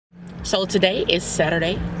So today is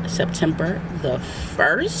Saturday, September the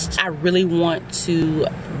 1st. I really want to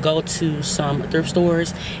go to some thrift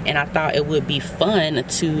stores, and I thought it would be fun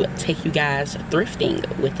to take you guys thrifting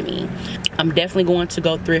with me. I'm definitely going to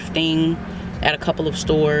go thrifting at a couple of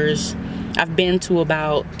stores. I've been to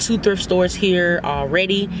about 2 thrift stores here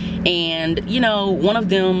already, and you know, one of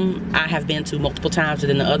them I have been to multiple times, and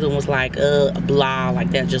then the other one was like blah,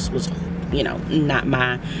 like that just was, you know, not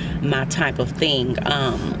my type of thing.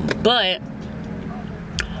 But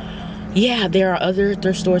yeah, there are other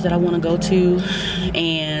thrift stores that I want to go to,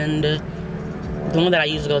 and the one that I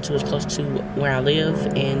usually go to is close to where I live,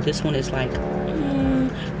 and this one is like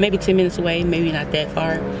maybe 10 minutes away, maybe not that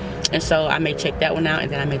far. And so I may check that one out,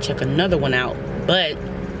 and then I may check another one out. But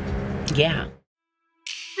yeah.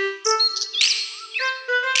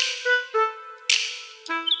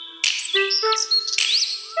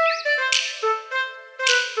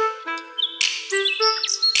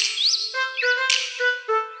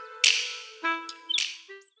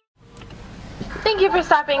 Thank you for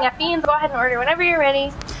stopping at Beans. Go ahead and order whenever you're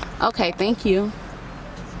ready. Okay, thank you.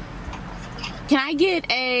 Can I get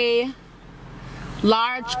a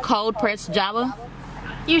large cold pressed Java?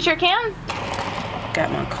 You sure can.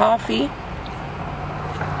 Got my coffee.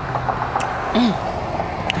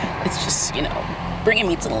 It's just, you know, bringing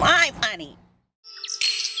me to life, honey.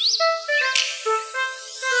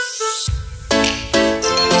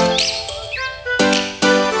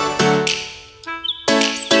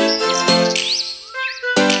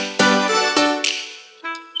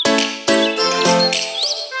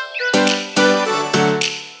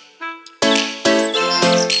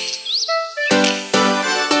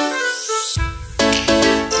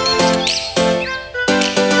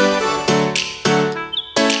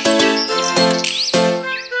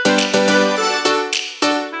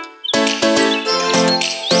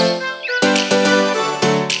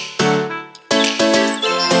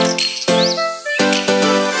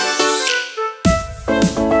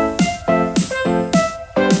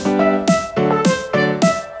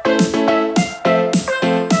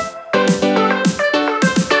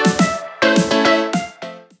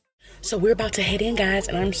 So we're about to head in, guys,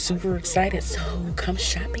 and I'm super excited. So come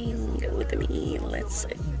shopping with me. Let's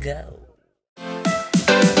go.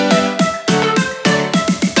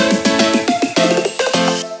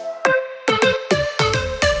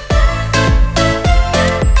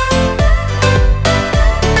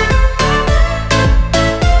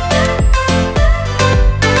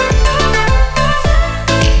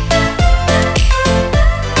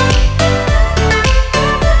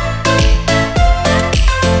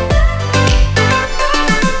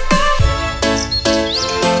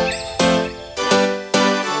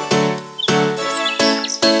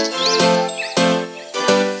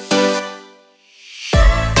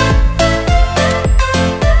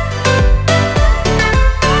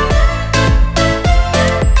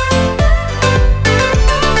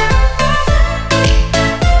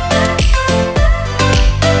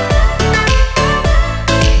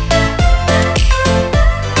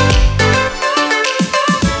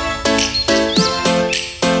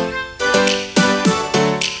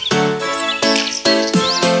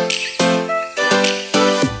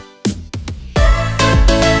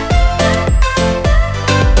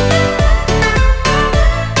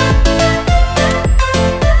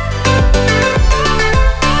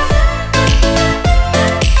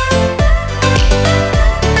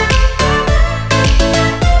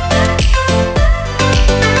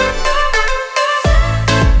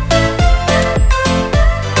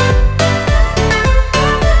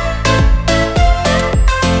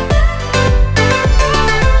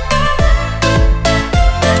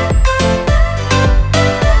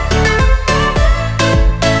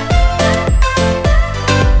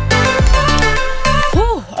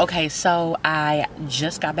 Okay, so I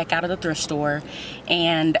just got back out of the thrift store,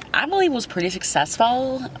 and I believe it was pretty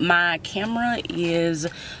successful. My camera is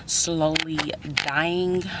slowly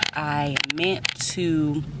dying. I meant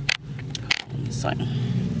to, I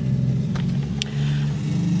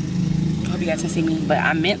hope you guys can see me, but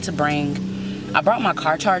I meant to I brought my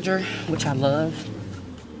car charger, which I love,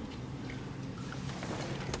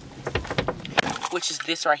 which is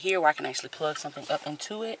this right here, where I can actually plug something up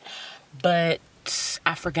into it, but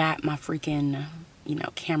I forgot my freaking, you know,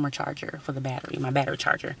 camera charger for the battery, my battery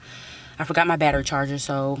charger. I forgot my battery charger,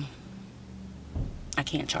 so I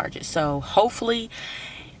can't charge it. So hopefully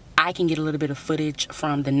I can get a little bit of footage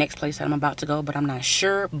from the next place that I'm about to go, but I'm not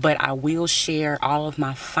sure. But I will share all of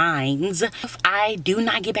my finds if I do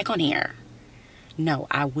not get back on here. No,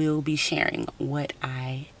 I will be sharing what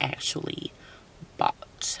I actually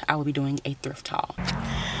bought. I will be doing a thrift haul.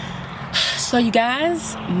 So you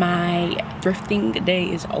guys, my thrifting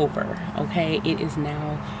day is over. Okay, it is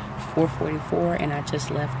now 4:44 and I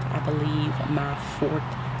just left, I believe, my 4th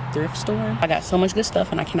thrift store. I got so much good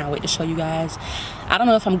stuff and I cannot wait to show you guys. I don't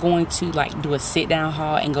know if I'm going to like do a sit down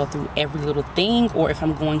haul and go through every little thing, or if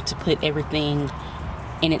I'm going to put everything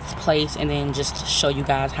in its place and then just show you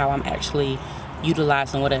guys how I'm actually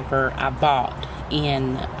utilizing whatever I bought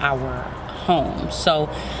in our home. So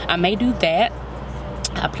I may do that.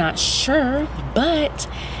 I'm not sure, but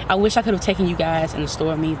I wish I could have taken you guys in the store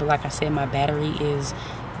with me, but like I said, my battery is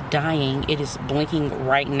dying. It is blinking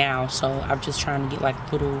right now, so I'm just trying to get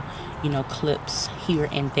like little, you know, clips here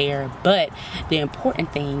and there. But the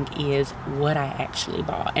important thing is what I actually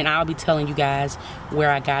bought, and I'll be telling you guys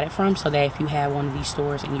where I got it from, so that if you have one of these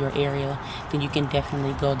stores in your area, then you can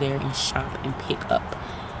definitely go there and shop and pick up,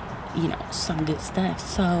 you know, some good stuff.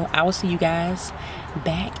 So I will see you guys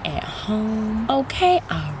back at home. Okay,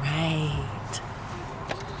 all right.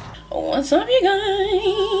 What's up, you guys?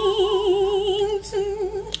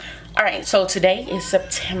 All right, so today is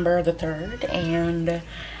September the 3rd and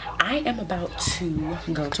I am about to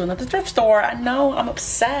go to another thrift store. I know, I'm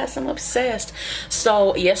obsessed.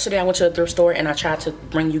 So yesterday I went to a thrift store and I tried to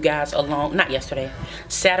bring you guys along. Not yesterday,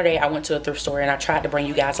 Saturday I went to a thrift store and I tried to bring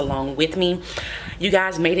you guys along with me. You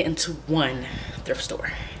guys made it into one thrift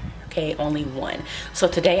store. Okay, only one. So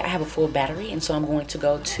today I have a full battery, and so I'm going to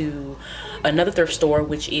go to another thrift store,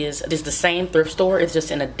 which is the same thrift store, it's just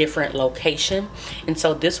in a different location. And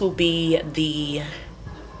so this will be the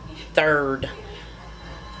 3rd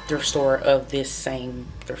thrift store of this same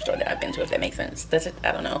thrift store that I've been to, if that makes sense. That's it,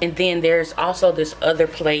 I don't know. And then there's also this other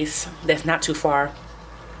place that's not too far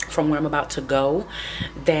from where I'm about to go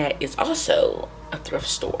that is also a thrift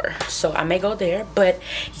store, so I may go there. But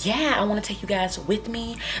yeah, I want to take you guys with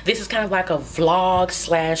me. This is kind of like a vlog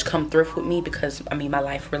slash come thrift with me, because I mean my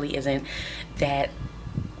life really isn't that,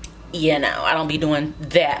 you know, I don't be doing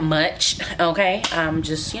that much. Okay, I'm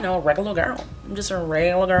just, you know, a regular girl. I'm just a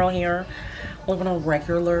regular girl here living a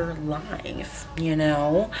regular life, you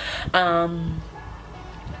know.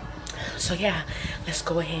 So yeah, let's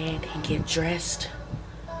go ahead and get dressed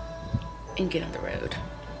and get on the road.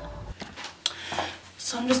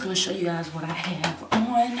 So I'm just gonna show you guys what I have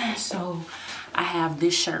on. So I have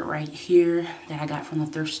this shirt right here that I got from the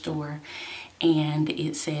thrift store, and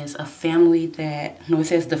it says it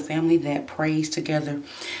says the family that prays together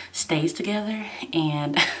stays together.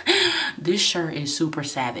 And this shirt is super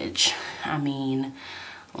savage. I mean,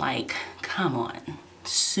 like, come on,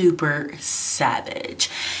 super savage.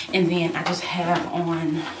 And then I just have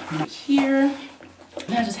on right here,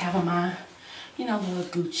 and I just have on my, you know,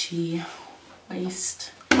 little Gucci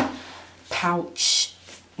waist pouch,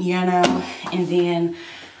 you know. And then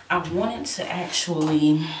I wanted to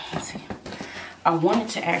actually, let's see, I wanted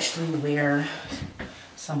to actually wear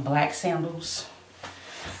some black sandals,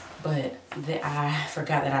 but I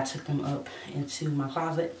forgot that I took them up into my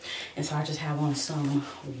closet, and so I just have on some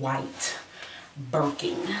white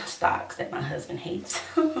Birkenstocks that my husband hates.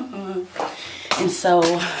 And so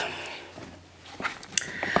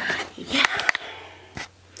yeah,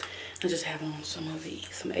 I just have on some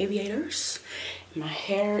aviators. My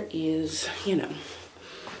hair is, you know,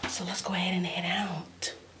 so let's go ahead and head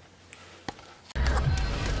out.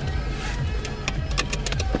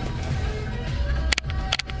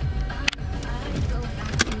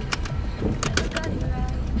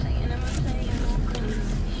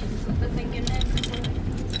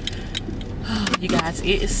 You guys,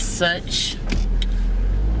 it is such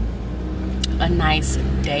a nice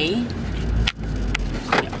day.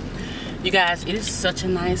 You guys, it is such a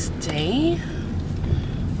nice day.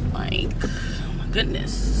 Like, oh my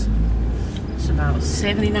goodness. It's about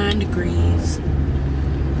 79 degrees.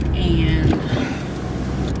 And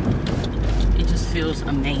it just feels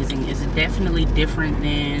amazing. It's definitely different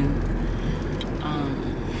than,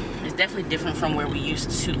 it's definitely different from where we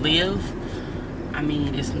used to live. I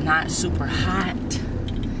mean, it's not super hot.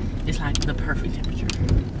 It's like the perfect temperature.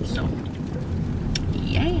 So,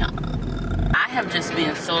 yeah. I have just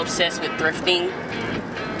been so obsessed with thrifting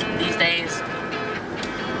these days.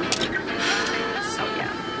 So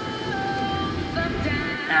yeah.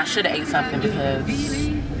 And I should have ate something because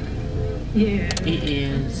it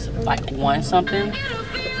is like 1 something.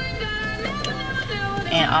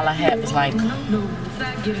 And all I had was like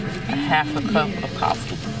a half a cup of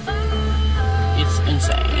coffee. It's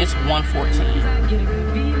insane. It's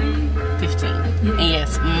 1:14. 15. And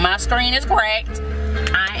yes, my screen is cracked.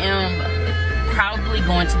 I am probably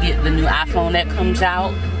going to get the new iPhone that comes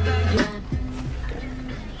out.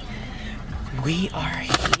 We are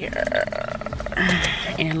here.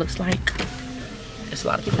 And it looks like there's a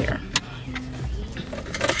lot of people here.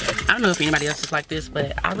 I don't know if anybody else is like this,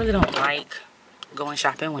 but I really don't like going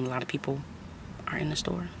shopping when a lot of people are in the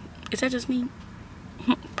store. Is that just me?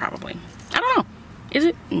 Probably. I don't know. Is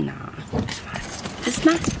it? Nah, it's not. It's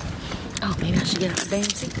not. Oh, maybe I should get out the damn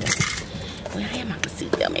seatbelt. Well, I am out the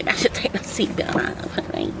seatbelt. Maybe I should take the seatbelt off.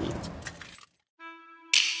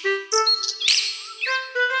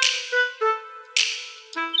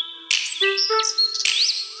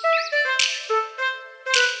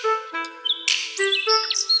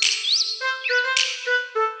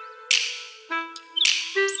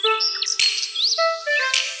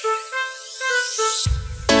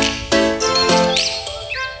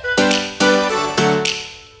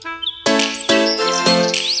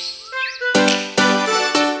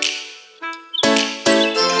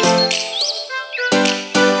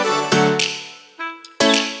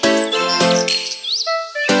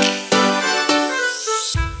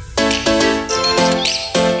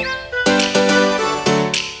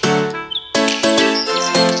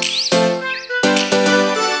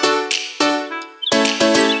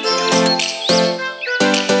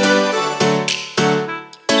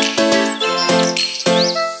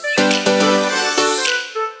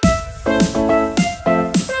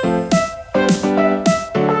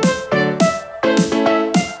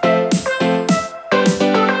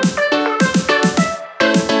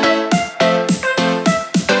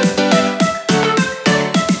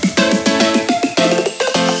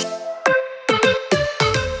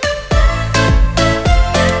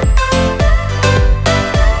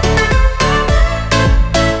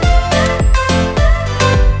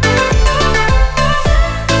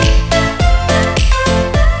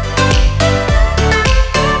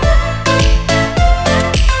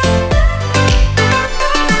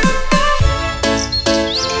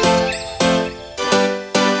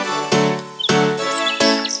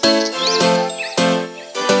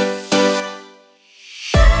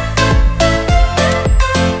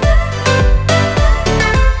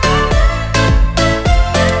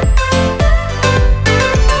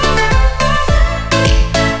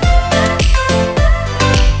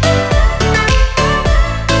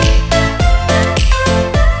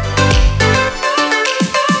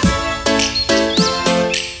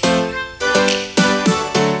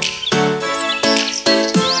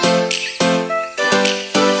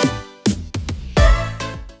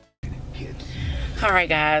 Alright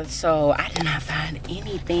guys, so I did not find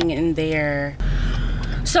anything in there.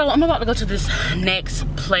 So I'm about to go to this next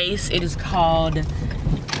place. It is called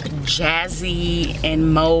Jazzy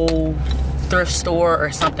and Mo Thrift Store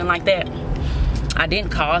or something like that. I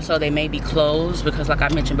didn't call, so they may be closed because like I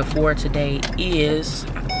mentioned before, today is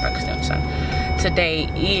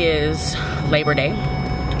Labor Day.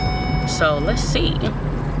 So let's see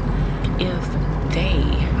if they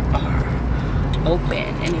are open,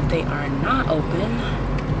 and if they are not open,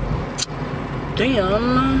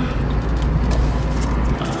 then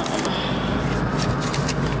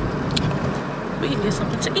we can get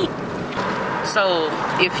something to eat. So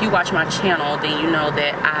if you watch my channel, then you know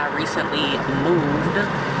that I recently moved,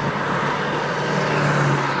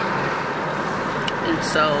 and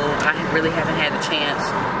so I really haven't had the chance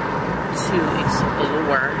to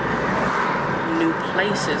explore new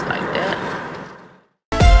places like that.